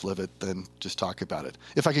rather just live it than just talk about it.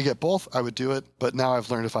 If I could get both, I would do it. But now I've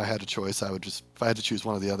learned if I had a choice, if I had to choose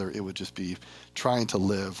one or the other, it would just be trying to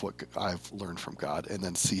live what I've learned from God and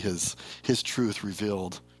then see his truth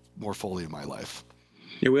revealed more fully in my life.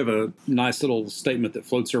 Yeah, we have a nice little statement that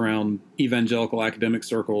floats around evangelical academic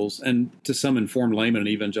circles and to some informed laymen in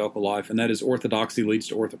evangelical life, and that is orthodoxy leads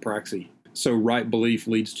to orthopraxy. So right belief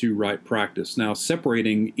leads to right practice. Now,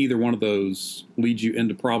 separating either one of those leads you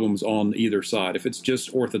into problems on either side. If it's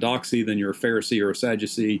just orthodoxy, then you're a Pharisee or a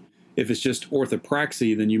Sadducee. If it's just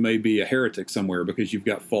orthopraxy, then you may be a heretic somewhere because you've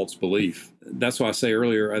got false belief. That's why I say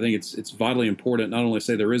earlier, I think it's vitally important not only to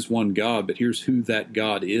say there is one God, but here's who that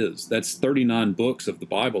God is. That's 39 books of the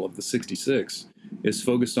Bible, of the 66, is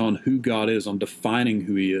focused on who God is, on defining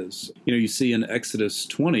who he is. You see in Exodus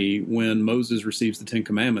 20, when Moses receives the Ten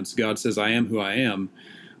Commandments, God says, I am who I am,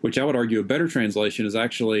 which I would argue a better translation is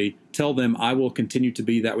actually, tell them I will continue to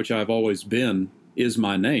be that which I've always been is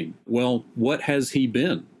my name. Well, what has he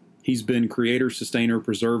been? He's been creator, sustainer,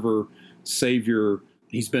 preserver, savior.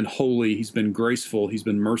 He's been holy. He's been graceful. He's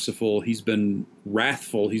been merciful. He's been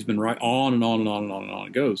wrathful. He's been right on and on and on and on and on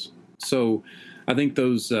it goes. So I think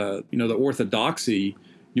those, the orthodoxy,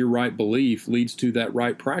 your right belief leads to that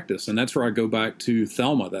right practice. And that's where I go back to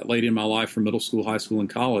Thelma, that lady in my life from middle school, high school, and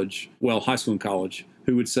college, high school and college,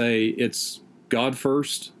 who would say it's God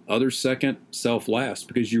first, others second, self last,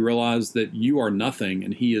 because you realize that you are nothing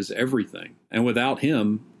and he is everything. And without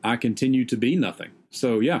him, I continue to be nothing.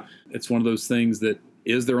 So yeah, it's one of those things that,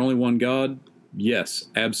 is there only one God? Yes,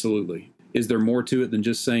 absolutely. Is there more to it than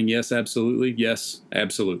just saying yes, absolutely? Yes,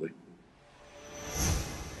 absolutely.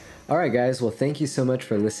 All right, guys. Well, thank you so much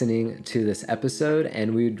for listening to this episode,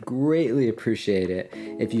 and we would greatly appreciate it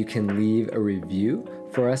if you can leave a review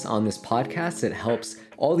for us on this podcast. It helps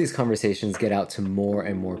all these conversations get out to more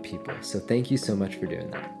and more people. So thank you so much for doing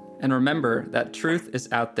that. And remember that truth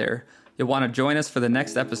is out there. You'll want to join us for the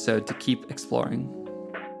next episode to keep exploring.